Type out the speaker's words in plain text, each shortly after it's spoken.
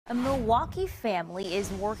A Milwaukee family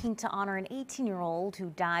is working to honor an 18-year-old who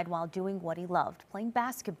died while doing what he loved, playing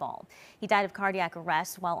basketball. He died of cardiac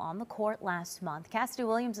arrest while on the court last month. Cassidy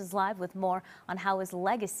Williams is live with more on how his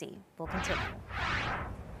legacy will continue.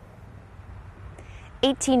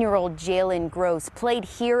 18-year-old Jalen Gross played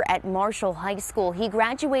here at Marshall High School. He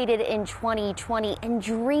graduated in 2020 and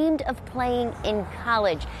dreamed of playing in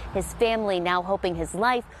college. His family now hoping his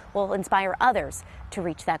life will inspire others to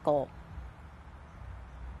reach that goal.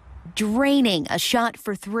 Draining a shot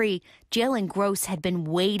for three, Jalen Gross had been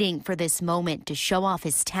waiting for this moment to show off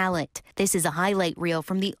his talent. This is a highlight reel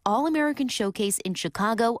from the All-American Showcase in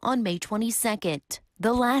Chicago on May 22nd,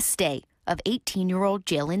 the last day of 18-year-old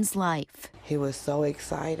Jalen's life. He was so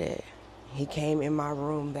excited. He came in my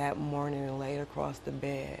room that morning and laid across the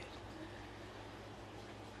bed.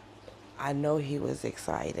 I know he was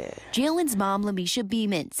excited. Jalen's mom, Lamisha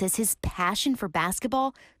Beeman, says his passion for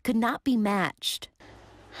basketball could not be matched.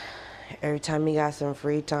 Every time he got some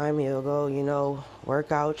free time, he'll go,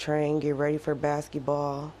 work out, train, get ready for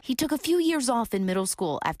basketball. He took a few years off in middle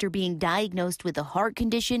school after being diagnosed with a heart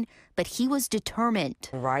condition, but he was determined.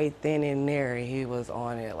 Right then and there, he was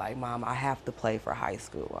on it like, Mom, I have to play for high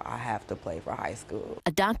school. I have to play for high school.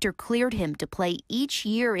 A doctor cleared him to play each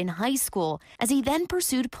year in high school. As he then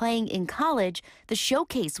pursued playing in college, the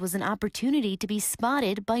showcase was an opportunity to be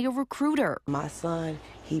spotted by a recruiter. My son,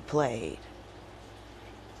 he played.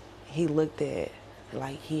 He looked at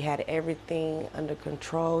like he had everything under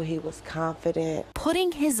control. He was confident.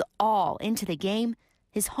 Putting his all into the game,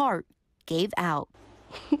 his heart gave out.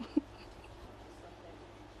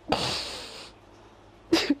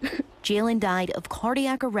 Jalen died of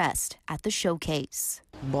cardiac arrest at the showcase.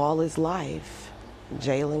 Ball is life.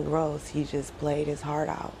 Jalen Gross, he just played his heart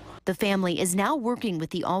out. The family is now working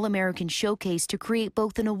with the All-American Showcase to create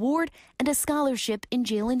both an award and a scholarship in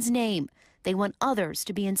Jalen's name. They want others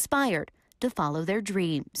to be inspired to follow their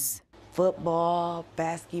dreams. Football,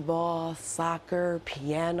 basketball, soccer,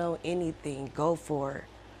 piano, anything, go for it.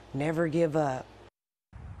 Never give up.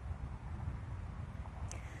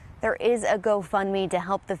 There is a GoFundMe to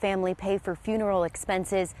help the family pay for funeral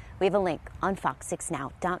expenses. We have a link on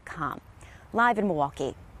FOX6Now.com. Live in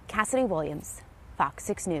Milwaukee, Cassidy Williams, FOX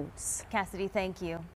 6 News. Cassidy, thank you.